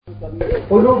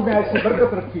قلوب میں ایسی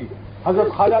برکت رکھی.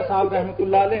 حضرت خواجہ صاحب رحمۃ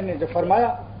اللہ علیہ نے جب فرمایا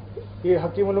کہ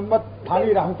حکیم الامت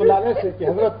تھانوی رحمۃ اللہ علیہ سے کہ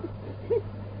حضرت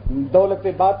دولت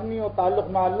باطنی اور تعلق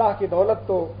میں اللہ کی دولت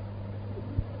تو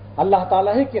اللہ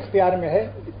تعالیٰ ہی کے اختیار میں ہے،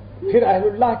 پھر اہل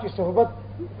اللہ کی صحبت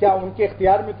کیا ان کے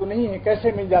اختیار میں تو نہیں ہے،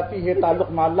 کیسے مل جاتی ہے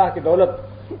تعلق میں اللہ کی دولت؟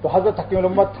 تو حضرت حکیم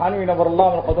الامت تھانوی نور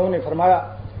اللہ قدوہ نے فرمایا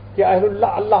کہ اہل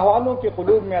اللہ والوں کے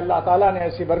قلوب میں اللہ تعالیٰ نے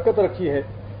ایسی برکت رکھی ہے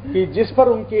کہ جس پر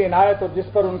ان کی عنایت اور جس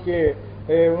پر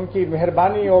ان کی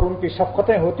مہربانی اور ان کی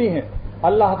شفقتیں ہوتی ہیں،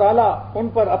 اللہ تعالیٰ ان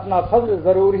پر اپنا فضل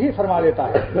ضرور ہی فرما دیتا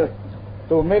ہے.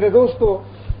 تو میرے دوستو،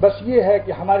 بس یہ ہے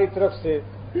کہ ہماری طرف سے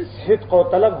صدق و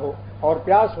طلب ہو اور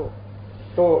پیاس ہو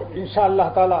تو انشاءاللہ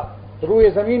تعالیٰ روئے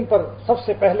زمین پر سب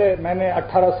سے پہلے میں نے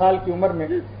 18 سال کی عمر میں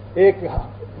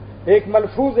ایک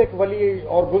ملفوظ ایک ولی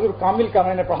اور بزرگ کامل کا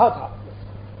میں نے پڑھا تھا،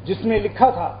 جس میں لکھا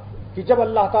تھا کہ جب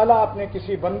اللہ تعالیٰ اپنے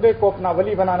کسی بندے کو اپنا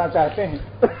ولی بنانا چاہتے ہیں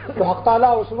تو حق تعالیٰ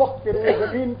اس وقت کے روئے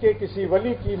زمین کے کسی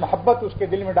ولی کی محبت اس کے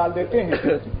دل میں ڈال دیتے ہیں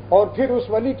اور پھر اس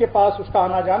ولی کے پاس اس کا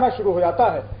آنا جانا شروع ہو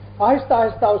جاتا ہے. آہستہ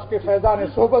آہستہ اس کے فیضان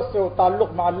صحبت سے وہ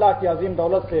تعلق میں اللہ کی عظیم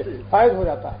دولت سے فائز ہو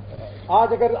جاتا ہے.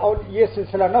 آج اگر یہ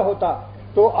سلسلہ نہ ہوتا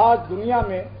تو آج دنیا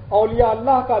میں اولیاء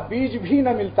اللہ کا بیج بھی نہ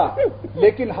ملتا،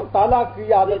 لیکن حق تعالیٰ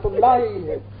کی عادت اللہ یہی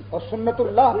ہے اور سنت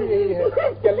اللہ بھی یہی ہے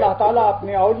کہ اللہ تعالیٰ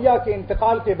اپنے اولیاء کے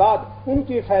انتقال کے بعد ان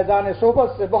کی فیضان صحبت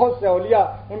سے بہت سے اولیاء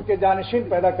ان کے جانشین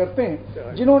پیدا کرتے ہیں،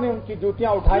 جنہوں نے ان کی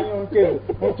جوتیاں اٹھائیں،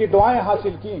 ان کی دعائیں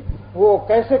حاصل کی، وہ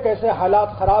کیسے کیسے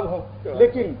حالات خراب ہوں.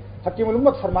 لیکن حکیم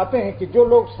الامت فرماتے ہیں کہ جو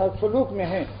لوگ سلوک میں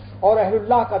ہیں اور اہل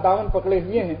اللہ کا دامن پکڑے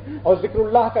ہوئے ہیں اور ذکر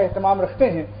اللہ کا اہتمام رکھتے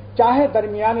ہیں، چاہے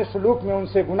درمیان سلوک میں ان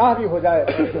سے گناہ بھی ہو جائے،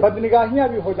 بدنگاہیاں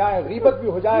بھی ہو جائیں، غیبت بھی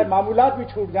ہو جائے، معمولات بھی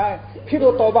چھوٹ جائیں، پھر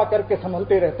وہ توبہ کر کے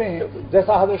سنبھلتے رہتے ہیں.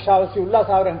 جیسا حضرت شاہ ولی اللہ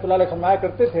صاحب رحمۃ اللہ علیہ فرمایا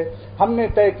کرتے تھے، ہم نے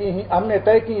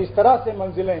طے کی اس طرح سے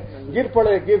منزلیں، گر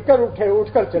پڑے گر کر اٹھے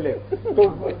اٹھ کر چلے.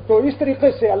 تو اس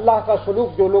طریقے سے اللہ کا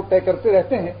سلوک جو لوگ طے کرتے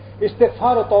رہتے ہیں،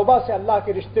 استغفار و توبہ سے اللہ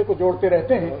کے رشتے کو جوڑتے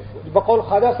رہتے ہیں. بقول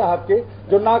خواجہ صاحب کے،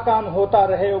 جو ناکام ہوتا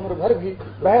رہے عمر بھر بھی،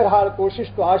 بہرحال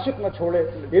کوشش تو عاشق نہ چھوڑے،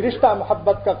 یہ رشتہ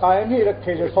محبت کا قائم ہی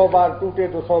رکھے، جو 100 بار ٹوٹے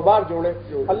تو 100 بار جوڑے.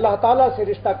 اللہ تعالیٰ سے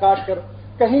رشتہ کاٹ کر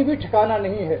کہیں بھی ٹھکانا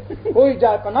نہیں ہے، کوئی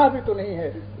جائے پناہ بھی تو نہیں ہے.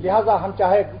 لہذا ہم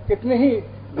چاہے کتنے ہی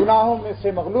گناہوں میں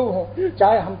سے مغلوب ہوں،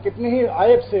 چاہے ہم کتنے ہی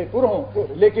عیب سے پر ہوں،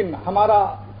 لیکن ہمارا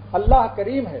اللہ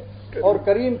کریم ہے. اور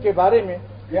کریم کے بارے میں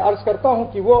عرض کرتا ہوں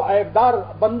کہ وہ عیبدار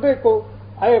بندے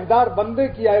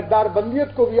کی عیبدار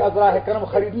بندیت کو بھی ازراہ کرم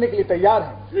خریدنے کے لیے تیار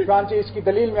ہیں. چنانچہ اس کی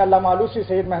دلیل میں علامہ آلوسی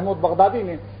سید محمود بغدادی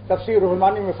نے تفسیر روح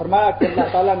المانی میں فرمایا کہ اللہ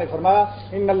تعالیٰ نے فرمایا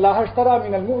ان اللہ اشتری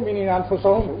من المؤمنین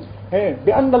انفسهم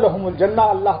بان لهم الجنہ،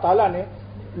 اللہ تعالیٰ نے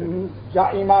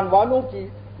ایمان والوں کی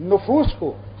نفوس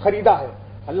کو خریدا ہے.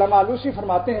 علامہ آلوسی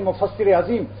فرماتے ہیں مفسر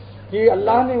عظیم کہ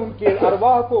اللہ نے ان کے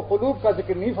ارواح کو، قلوب کا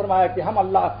ذکر نہیں فرمایا کہ ہم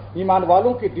اللہ ایمان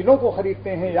والوں کے دلوں کو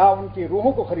خریدتے ہیں یا ان کی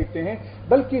روحوں کو خریدتے ہیں،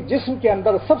 بلکہ جسم کے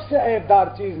اندر سب سے عیبدار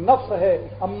چیز نفس ہے،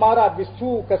 امارہ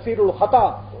بالسوء کثیر الخطا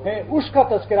ہے، اس کا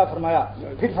تذکرہ فرمایا.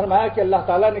 پھر فرمایا کہ اللہ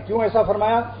تعالیٰ نے کیوں ایسا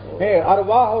فرمایا،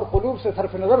 ارواح اور قلوب سے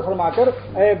صرف نظر فرما کر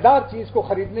عیبدار چیز کو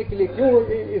خریدنے کے لیے کیوں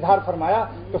اظہار فرمایا؟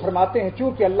 تو فرماتے ہیں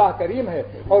چونکہ اللہ کریم ہے،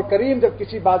 اور کریم جب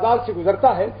کسی بازار سے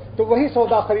گزرتا ہے تو وہی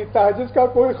سودا خریدتا ہے جس کا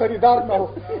کوئی خریدار نہ ہو،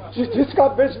 جس کا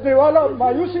بیچنے والا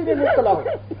مایوسی میں مبتلا ہو.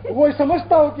 وہ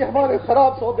سمجھتا ہو کہ ہمارے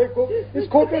خراب سودے کو، اس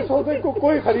کھوٹے سودے کو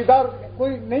کوئی خریدار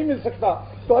کوئی نہیں مل سکتا،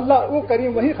 تو اللہ وہ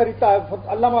کریم وہی خریدتا ہے.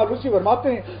 علامہ آلوسی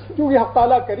فرماتے ہیں کیونکہ حق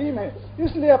تعالیٰ کریم ہے،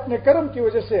 اس لیے اپنے کرم کی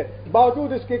وجہ سے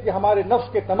باوجود اس کے کہ ہمارے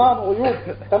نفس کے تمام عیوب،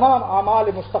 تمام اعمال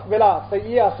مستقبلہ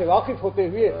سیئہ سے واقف ہوتے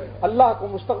ہوئے، اللہ کو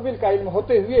مستقبل کا علم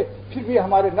ہوتے ہوئے، پھر بھی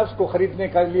ہمارے نفس کو خریدنے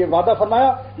کے لیے وعدہ فرمایا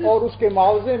اور اس کے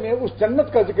معاوضے میں اس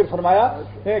جنت کا ذکر فرمایا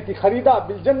کہ خریدا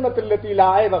بالجنت التي لا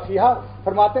عیب فیہا،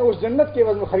 فرماتے ہیں اس جنت کے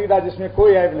عوض میں خریدا جس میں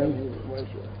کوئی عیب نہیں ہے.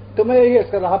 تو میں یہی عرض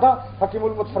کر رہا تھا، حکیم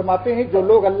الامت فرماتے ہیں جو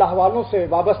لوگ اللہ والوں سے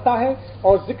وابستہ ہیں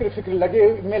اور ذکر فکر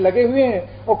میں لگے ہوئے ہیں،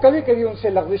 اور کبھی کبھی ان سے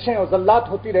لغزشیں اور زلات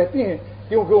ہوتی رہتی ہیں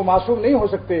کیونکہ وہ معصوم نہیں ہو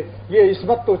سکتے، یہ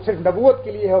عصمت تو صرف نبوت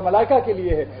کے لیے ہے اور ملائکہ کے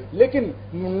لیے ہے، لیکن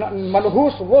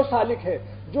منحوس وہ سالک ہے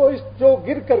جو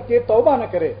گر کر کے توبہ نہ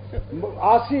کرے،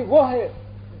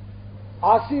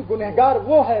 عاصی گنہگار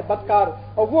وہ ہے بدکار،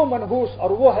 اور وہ منحوس اور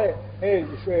وہ ہے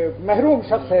محروم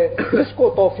شخص ہے جس کو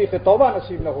توفیق توبہ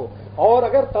نصیب نہ ہو. اور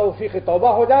اگر توفیق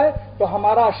توبہ ہو جائے تو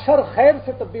ہمارا شر خیر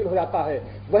سے تبدیل ہو جاتا ہے.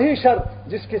 وہی شر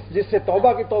جس سے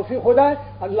توبہ کی توفیق ہو جائے،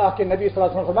 اللہ کے نبی صلی اللہ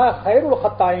علیہ وسلم نے فرمایا خیر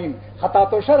الخطائین، خطا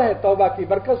تو شر ہے، توبہ کی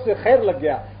برکت سے خیر لگ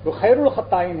گیا، وہ خیر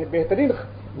الخطائین ہے،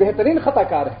 بہترین خطا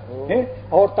کار ہیں.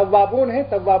 اور توابون ہیں،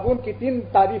 توابون کی 3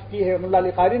 تعریف کی ہے مولا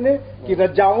علی قاری نے کہ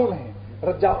رجاؤن ہیں،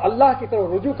 اللہ کی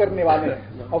طرف رجوع کرنے والے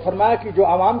ہیں، اور فرمایا کہ جو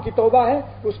عوام کی توبہ ہے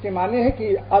اس کے معنی ہے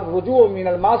کہ الرجوع من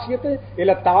المعصیت الی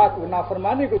الطاعت،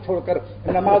 نافرمانی کو چھوڑ کر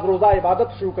نماز روزہ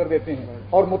عبادت شروع کر دیتے ہیں،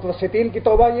 اور متوسطین کی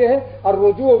توبہ یہ ہے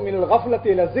الرجوع من الغفلۃ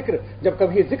الی الذکر، جب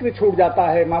کبھی ذکر چھوٹ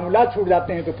جاتا ہے، معمولات چھوٹ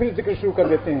جاتے ہیں تو پھر ذکر شروع کر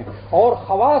دیتے ہیں، اور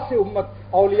خواص سے امت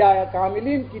اولیاء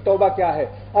کاملین کی توبہ کیا ہے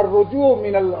الرجوع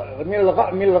من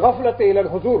الغفلۃ الی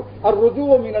الحضور،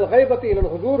 الرجوع من الغیبۃ الی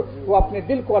الحضور، وہ اپنے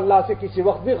دل کو اللہ سے کسی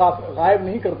وقت بھی غائب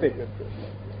نہیں کرتے۔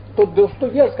 تو دوستو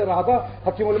یہ عرض کر رہا تھا،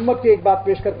 حکیم الامت کی ایک بات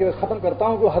پیش کر کے ختم کرتا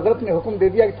ہوں، کہ حضرت نے حکم دے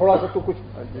دیا کہ تھوڑا سا تو کچھ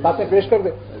باتیں پیش کر دے۔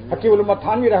 حکیم الامت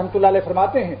تھانوی رحمۃ اللہ علیہ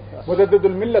فرماتے ہیں مجدد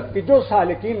الملت کی جو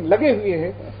سالکین لگے ہوئے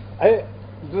ہیں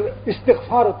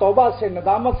استغفار و توبہ سے،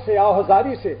 ندامت سے،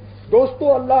 آہذاری سے،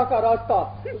 دوستو اللہ کا راستہ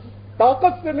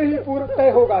طاقت سے نہیں پورا طے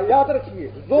ہوگا، یاد رکھیے،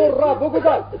 زور راہ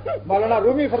بگدل۔ مولانا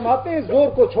رومی فرماتے ہیں زور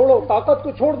کو چھوڑو، طاقت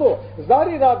کو چھوڑ دو،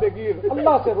 زاری راہ بگیر،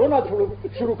 اللہ سے رونا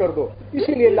شروع کر دو۔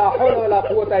 اسی لیے لا حول ولا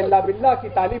قوت الا باللہ کی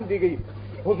تعلیم دی گئی۔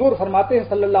 حضور فرماتے ہیں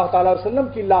صلی اللہ تعالی وسلم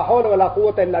کی لا حول ولا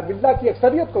قوت الا باللہ کی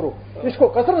اکثریت کرو، اس کو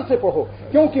کثرت سے پڑھو،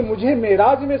 کیونکہ مجھے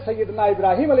معراج میں سیدنا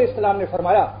ابراہیم علیہ السلام نے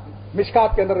فرمایا،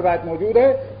 مشکات کے اندر روایت موجود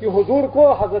ہے کہ حضور کو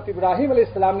حضرت ابراہیم علیہ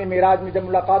السلام نے معراج میں جب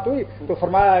ملاقات ہوئی تو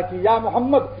فرمایا کہ یا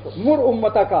محمد مر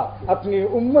امتا کا، اپنی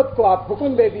امت کو آپ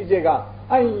حکم دے دیجیے گا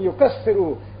ان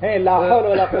یکثروا لا حول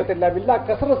ولا قوت الا باللہ،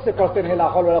 کثرت سے پڑھتے رہے لا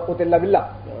حول ولا قوت الا باللہ۔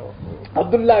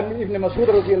 عبداللہ ابن مسعود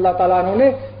رضی اللہ تعالیٰ عنہ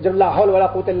نے جب لا حول ولا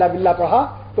قوت الا باللہ پڑھا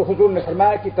تو حضور نے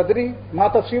فرمایا کہ تدری ما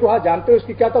تفسیر ہوا، جانتے ہو اس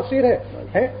کی کیا تفسیر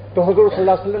ہے؟ تو حضور صلی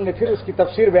اللہ علیہ وسلم نے پھر اس کی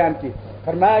تفسیر بیان کی،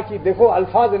 فرمایا کہ دیکھو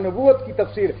الفاظ نبوت کی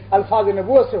تفسیر الفاظ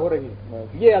نبوت سے ہو رہی ہے،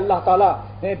 یہ اللہ تعالیٰ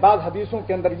نے بعض حدیثوں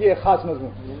کے اندر یہ خاص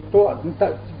مضمون تو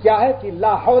کیا ہے کہ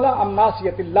لا حول عن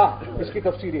معصیت اللہ، اس کی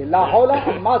تفسیر ہے لا حول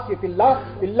عن معصیت اللہ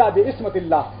الا بعصمت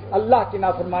اللہ، اللہ کی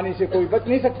نافرمانی سے کوئی بچ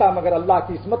نہیں سکتا مگر اللہ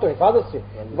کی عصمت و حفاظت سے،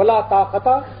 ولا طاقت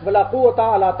ولا قوت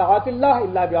علی طاعت اللہ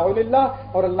الا بعون اللہ،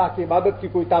 اور اللہ کی عبادت کی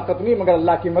کوئی طاقت نہیں مگر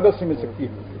اللہ کی مدد سے مل سکتی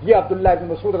ہے۔ یہ عبداللہ ابن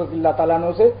مسعود رضی اللہ تعالیٰ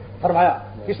عنہ سے فرمایا،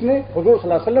 کس نے؟ حضور صلی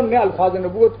اللہ علیہ وسلم نے الفاظ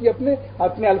نبوت کی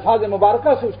اپنے الفاظ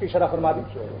مبارکہ سے اس کی شرح فرما دی۔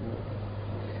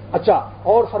 اچھا،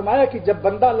 اور فرمایا کہ جب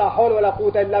بندہ لا حول ولا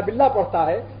قوت الا باللہ پڑھتا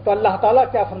ہے تو اللہ تعالیٰ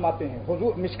کیا فرماتے ہیں؟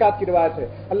 حضور مشکات کی روایت ہے،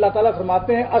 اللہ تعالیٰ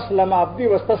فرماتے ہیں اسلم عبدی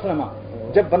واستسلم،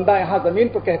 جب بندہ یہاں زمین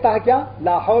پر کہتا ہے کیا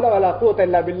لا حول ولا قوت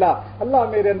الا باللہ، اللہ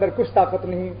میرے اندر کچھ طاقت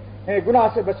نہیں گناہ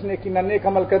سے بچنے کی، نہ نیک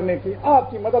عمل کرنے کی، آپ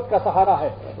کی مدد کا سہارا ہے،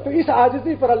 تو اس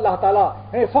عاجزی پر اللہ تعالیٰ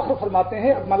فخر فرماتے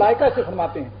ہیں، ملائکہ سے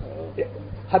فرماتے ہیں۔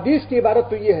 حدیث کی عبارت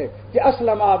تو یہ ہے کہ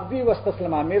اسلم عبدی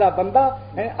واستسلم، میرا بندہ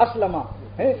اسلم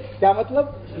ہے، کیا مطلب؟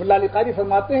 ملا علی قاری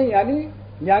فرماتے ہیں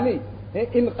یعنی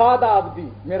انقاد عبدی،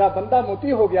 میرا بندہ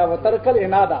مطیع ہو گیا، وہ ترکل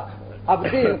انادا،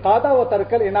 عبدی انقادہ و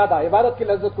ترکل انادہ، عبارت کی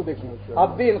لذت کو دیکھیں،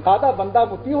 عبدی انقادہ، بندہ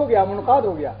مطیع ہو گیا، منقاد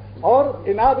ہو گیا، اور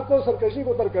اناد کو سرکشی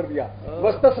کو ترک کر دیا۔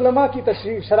 واستسلمہ کی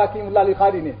تشریح شرح کی ملا علی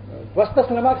قاری نے،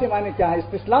 واستسلمہ کے معنی کیا ہے،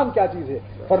 استسلام کیا چیز ہے؟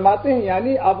 فرماتے ہیں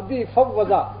یعنی عبدی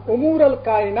فوض امور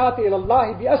الکائنات الی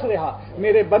اللہ باسرہا،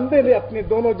 میرے بندے نے اپنے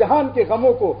دونوں جہان کے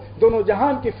غموں کو، دونوں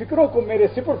جہان کی فکروں کو میرے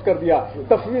سپرد کر دیا،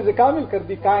 تفویض کامل کر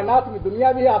دی، کائنات میں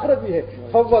دنیا بھی ہے آخرت بھی ہے،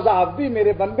 فوض عبدی،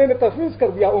 میرے بندے نے تفویض کر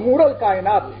دیا امور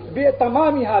الکائنات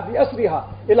بتمامہا باسرہا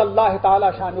الی اللہ تعالی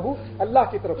شانہ، اللہ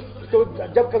کی طرف۔ تو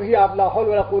جب کبھی آپ لا حول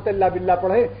ولا قوت الا باللہ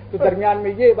پڑھیں تو درمیان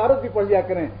میں یہ عبارت بھی پڑھ لیا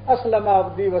کریں اسلم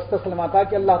عبدی واستسلم،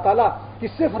 تاکہ اللہ تعالیٰ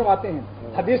کس سے فرماتے ہیں،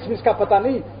 حدیث میں اس کا پتہ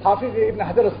نہیں، حافظ ابن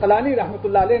حجر اسقلانی رحمۃ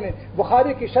اللہ علیہ نے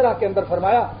بخاری کی شرح کے اندر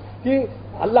فرمایا کہ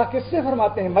اللہ کس سے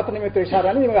فرماتے ہیں، متن میں تو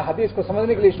اشارہ نہیں مگر حدیث کو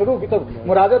سمجھنے کے لیے شروع کی تو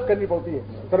مراجعت کرنی پڑتی ہے۔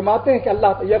 فرماتے ہیں کہ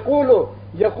اللہ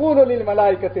یقول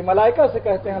للملائکۃ، ملائکہ سے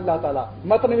کہتے ہیں اللہ تعالیٰ،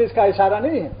 متن میں اس کا اشارہ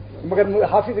نہیں ہے مگر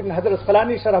حافظ ابن حجر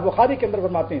اسقلانی شرح بخاری کے اندر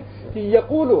فرماتے ہیں کہ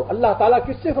یقول، اللہ تعالیٰ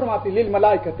کس سے فرماتے ہیں،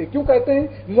 للملائکۃ، کیوں کہتے ہیں؟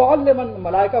 معلما،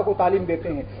 ملائکہ کو تعلیم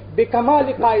دیتے ہیں،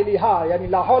 بکمال قائلہا، یعنی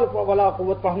لا حول ولا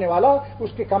قوت پڑھنے والا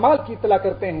اس کے کمال کی اطلاع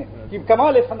کرتے ہیں کہ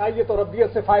کمال فنائیت اور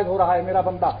ربیت سے فائد ہو رہا ہے میرا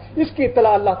بندہ، اس کی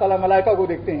اطلاع اللہ تعالیٰ ملائکہ کو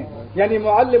دیکھتے ہیں، یعنی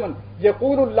معلما،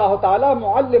 یقول اللہ تعالیٰ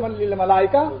معلما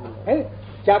للملائکہ،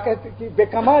 کیا کہتے کہ بے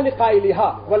کمال قائلہا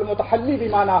والمتحلی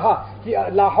بمعناہا، کہ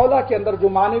لا حولہ کے اندر جو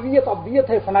معنویت ابدیت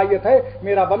ہے، فنائیت ہے،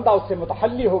 میرا بندہ اس سے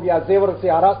متحلی ہو گیا، زیور سے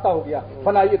آراستہ ہو گیا،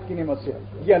 فنائیت کی نعمت سے،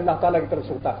 یہ اللہ تعالیٰ کی طرف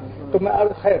سے ہوتا ہے۔ تو میں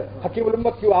خیر حکیم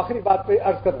الامت کی آخری بات پہ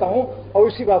عرض کرتا ہوں اور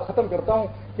اسی بات ختم کرتا ہوں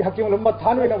کہ حکیم الامت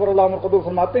تھانوی نور اللہ مرقدو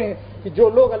فرماتے ہیں کہ جو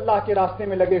لوگ اللہ کے راستے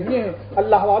میں لگے ہوئے ہیں،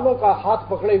 اللہ والوں کا ہاتھ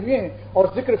پکڑے ہوئے ہیں اور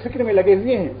ذکر فکر میں لگے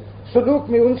ہوئے ہیں، سلوک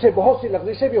میں ان سے بہت سی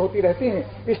لغزشیں بھی ہوتی رہتی ہیں،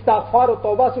 استغفار و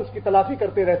توبہ سے اس کی تلافی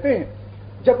کرتے رہتے ہیں،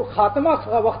 جب خاتمہ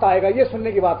کا وقت آئے گا، یہ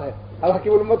سننے کی بات ہے، اب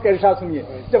حکیم الامت کا ارشاد سنیے،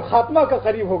 جب خاتمہ کا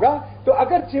قریب ہوگا تو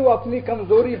اگرچہ وہ اپنی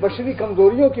کمزوری، بشری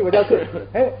کمزوریوں کی وجہ سے،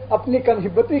 اپنی کم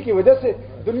ہمتی کی وجہ سے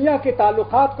دنیا کے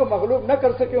تعلقات کو مغلوب نہ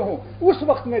کر سکے ہوں، اس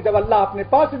وقت میں جب اللہ اپنے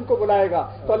پاس ان کو بلائے گا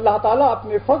تو اللہ تعالیٰ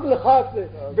اپنے فضل خاص سے،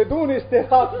 بدون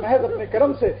استحقاق، محض اپنے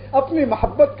کرم سے اپنی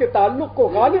محبت کے تعلق کو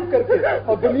غالب کر کے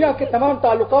اور دنیا کے تمام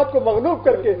تعلقات کو مغلوب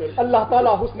کر کے اللہ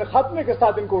تعالیٰ حسن خاتمے کے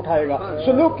ساتھ ان کو اٹھائے گا،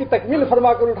 سلوک کی تکمیل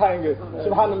فرما کر اٹھائیں گے۔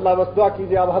 سبحان اللہ۔ بس دعا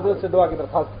کیجیے، آپ حضرت سے دعا کی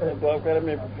درخواست کریں۔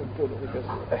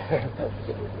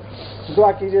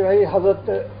 دعا کیجیے بھائی، حضرت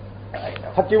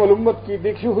حکیم الامت کی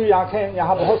دیکھی ہوئی آنکھیں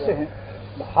یہاں بہت سے ہیں،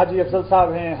 حاجی افضل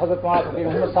صاحب ہیں، حضرت مولانا حکیم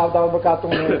محمد صاحب دعوت برکاتہ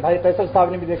ہیں، بھائی فیصل صاحب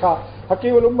نے بھی دیکھا۔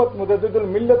 حکیم الامت مجدد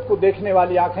الملت کو دیکھنے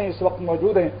والی آنکھیں اس وقت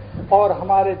موجود ہیں، اور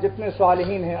ہمارے جتنے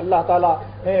صالحین ہیں اللہ تعالیٰ،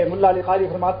 ملا علی قاری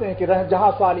فرماتے ہیں کہ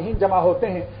جہاں صالحین جمع ہوتے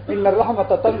ہیں ان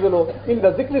الرحمت تنزل عند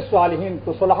ذکر الصالحین،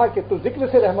 تو صلحاء کے تو ذکر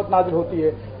سے رحمت نازل ہوتی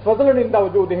ہے، فضلا عند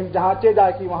وجودہم، جہاں چہ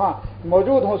جائے کہ وہاں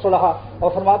موجود ہوں صلحاء،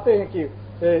 اور فرماتے ہیں کہ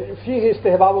فیہ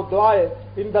استحباب الدعاء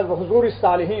عند حضور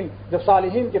الصالحین، جب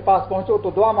صالحین کے پاس پہنچو تو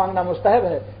دعا مانگنا مستحب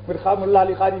ہے۔ ملا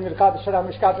علی قاری مرقات شرح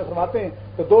مشکات میں فرماتے ہیں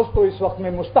تو دوستو اس وقت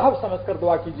میں مستحب سمجھ کر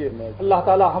دعا کیجیے، اللہ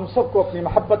تعالی ہم سب کو اپنی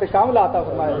محبت کاملہ عطا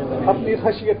فرمائے، اپنی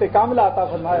خشیت کاملہ عطا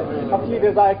فرمائے، اپنی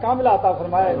رضا کاملہ عطا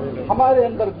فرمائے۔ ہمارے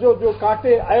اندر جو جو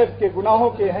کانٹے عیب کے گناہوں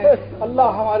کے ہیں اللہ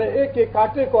ہمارے ایک ایک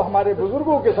کانٹے کو ہمارے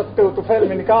بزرگوں کے صدقے و طفیل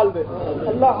میں نکال دے،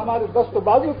 اللہ ہمارے دست و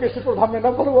بازو کے سپرد ہمیں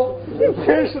نہ فرما،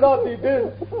 خیش راتی دے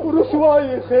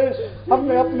رسوائی خیش، ہم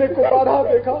نے اپنے کو بارہا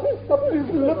دیکھا، اپنی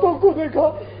ذلتوں کو دیکھا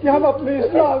کہ ہم اپنی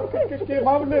اصلاح کے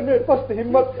معاملے میں پست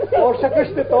ہمت اور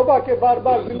شکست توبہ کے بار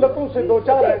بار ذلتوں سے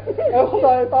دوچار ہیں۔ اے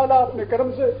خدا تعالیٰ اپنے کرم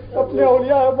سے اپنے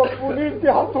اولیاء مقبولین کے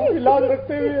ہاتھوں کی لاج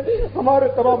رکھتے ہوئے ہمارے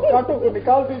تمام کانٹوں کو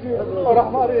نکال دیجیے اور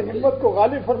ہمارے ہمت کو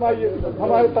غالب فرمائیے،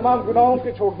 ہمارے تمام گناہوں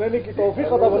کے چھوڑ دینے کی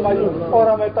توفیق عطا فرمائیے اور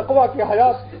ہمیں تقویٰ کی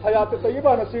حیات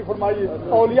طیبہ نصیب فرمائیے،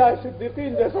 اولیاء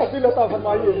صدیقین جیسا دل عطا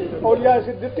فرمائیے، اولیاء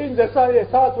صدیقین جیسا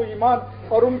احساس و ایمان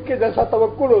اور ان کے جیسا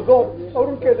توکل و ذوق اور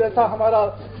ان کے جیسا ہمارا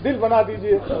دل بنا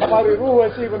دیجیے، ہماری روح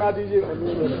ایسی بنا دیجیے۔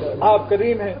 آپ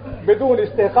کریم ہیں، بدون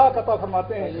استحقاق عطا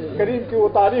فرماتے ہیں۔ کریم کی وہ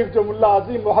تعریف جو ملا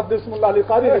عظیم محدث ملا علی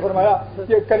قاری نے فرمایا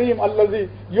کہ کریم الذی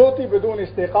یوتی بدون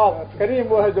استحقاق، کریم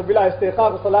وہ ہے جو بلا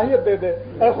استحقاق صلاحیت دے دے۔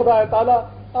 اے خدا تعالیٰ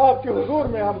آپ کے حضور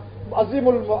میں ہم عظیم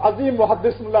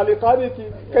محدث ملا علی قاری کی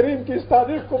کریم کی اس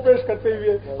تعریف کو پیش کرتے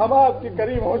ہوئے ہم آپ کی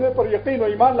کریم ہونے پر یقین و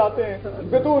ایمان لاتے ہیں،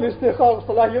 بدون استحقاق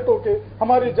صلاحیتوں کے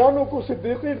ہماری جانوں کو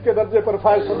صدیقین کے درجے پر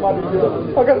فائز فرما دیجیے۔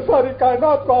 اگر ساری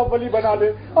کائنات کو آپ ولی بنا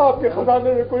لیں آپ کے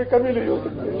خزانے میں کوئی کمی نہیں ہو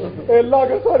سکتی۔ اے اللہ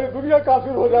اگر ساری دنیا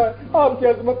کافر ہو جائے آپ کی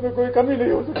عظمت میں کوئی کمی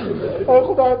نہیں ہو سکتی۔ اے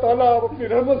خدا تعالیٰ آپ اپنی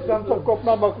رحمت سے ہم سب کو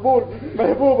اپنا مقبول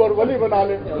محبوب اور ولی بنا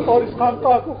لیں اور اس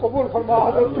خانقاہ کو قبول فرما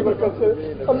حضرت کی برکت سے۔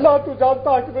 اللہ تو جانتا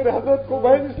ہے کہ میرے حضرت کو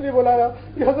میں اس لیے بلایا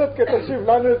کہ حضرت کے تشریف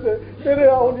لانے سے میرے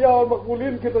اولیاء اور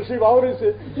مقبولین کی تشریف آوری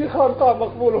سے یہ خانقاہ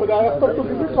مقبول ہو جائے۔ اب تو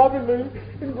کسی قابل نہیں،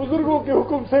 ان بزرگوں کے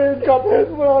حکم سے ان کا بھیس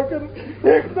بنا کر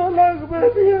ایک لاکھ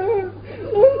بیٹھی ہے،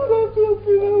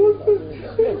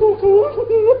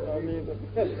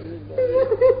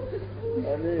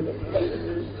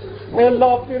 اے اللہ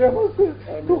اپنی رحمت سے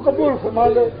تو قبول فرما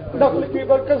لے، نقل کی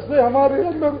برکت سے ہمارے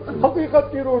اندر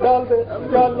حقیقت کی روح ڈال دے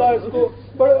یا اللہ اس کو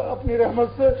اپنی رحمت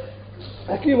سے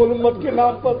حکیم الامت کے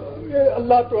نام پر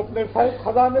اللہ تو اپنے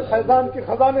فیضان کے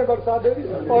خزانے برسا دے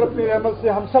اور اپنی رحمت سے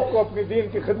ہم سب کو اپنی دین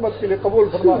کی خدمت کے لیے قبول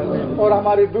فرما اور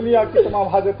ہماری دنیا کی تمام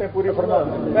حاجتیں پوری فرما۔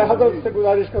 میں حضرت سے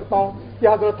گزارش کرتا ہوں کہ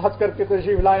حضرت حج کر کے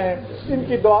تشریف لائے ہیں، ان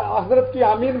کی دعا حضرت کی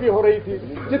آمین بھی ہو رہی تھی،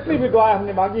 جتنی بھی دعائیں ہم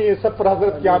نے مانگی ہیں سب پر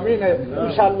حضرت کی آمین ہے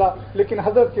انشاءاللہ، لیکن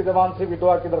حضرت کی زبان سے بھی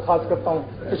دعا کی درخواست کرتا ہوں،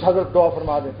 کچھ حضرت دعا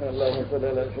فرما دیں۔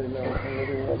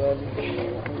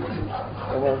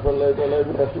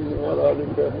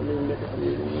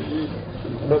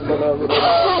 ربنا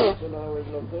ظلمنا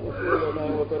وظلمنا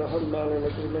وترحمنا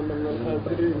لنكونن من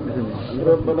الخاسرين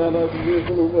ربنا لا تزغ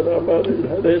قلوبنا بعد إذ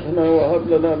هديتنا وهب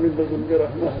لنا من لدنك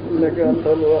رحمة إنك أنت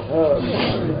الوهاب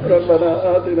ربنا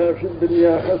آتنا في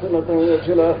الدنيا حسنة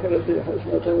وفي الآخرة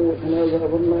حسنة وقنا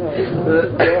عذاب النار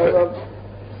يا رب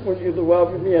مجھے دعا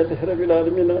بنیت رب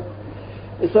العالمین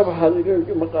سب حاضرین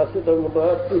کے مقاصد اور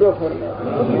مراد پورا فرما،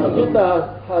 جتنا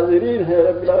حاضرین ہے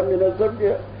رب العالمین سب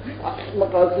کے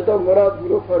مقاصد اور مراد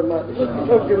پورا فرما دے،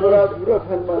 سب کے مراد پورا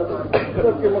فرما دے،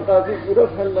 سب کے مقاصد پورا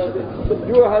فرما دے،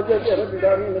 جو حاجت ہے رب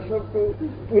العالمین سب کو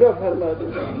پورا فرما دے۔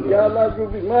 یا اللہ جو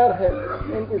بیمار ہے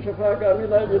ان کو شفا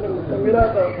کاملہ مستمرہ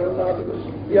عطا فرما دے۔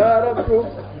 یا رب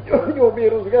جو بے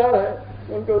روزگار ہے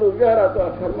ان کو روزگار عطا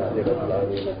فرما دے رب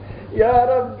العالمین۔ یا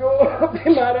رب جو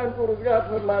بیمار ہیں ان کو روزگار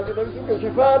فرما دے، ان کو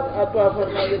شفاعت عطا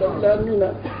فرما دے رب العالمین۔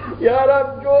 یا رب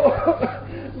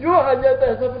جو حاجت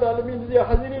ہے سب العالمین جو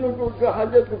حاضرین کو کا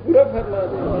حاجت کو پورا فرما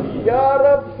دے یا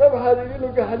رب، سب حاضرین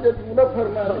کا حاجت پورا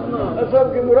فرما دے،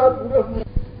 سب کی مراد پورا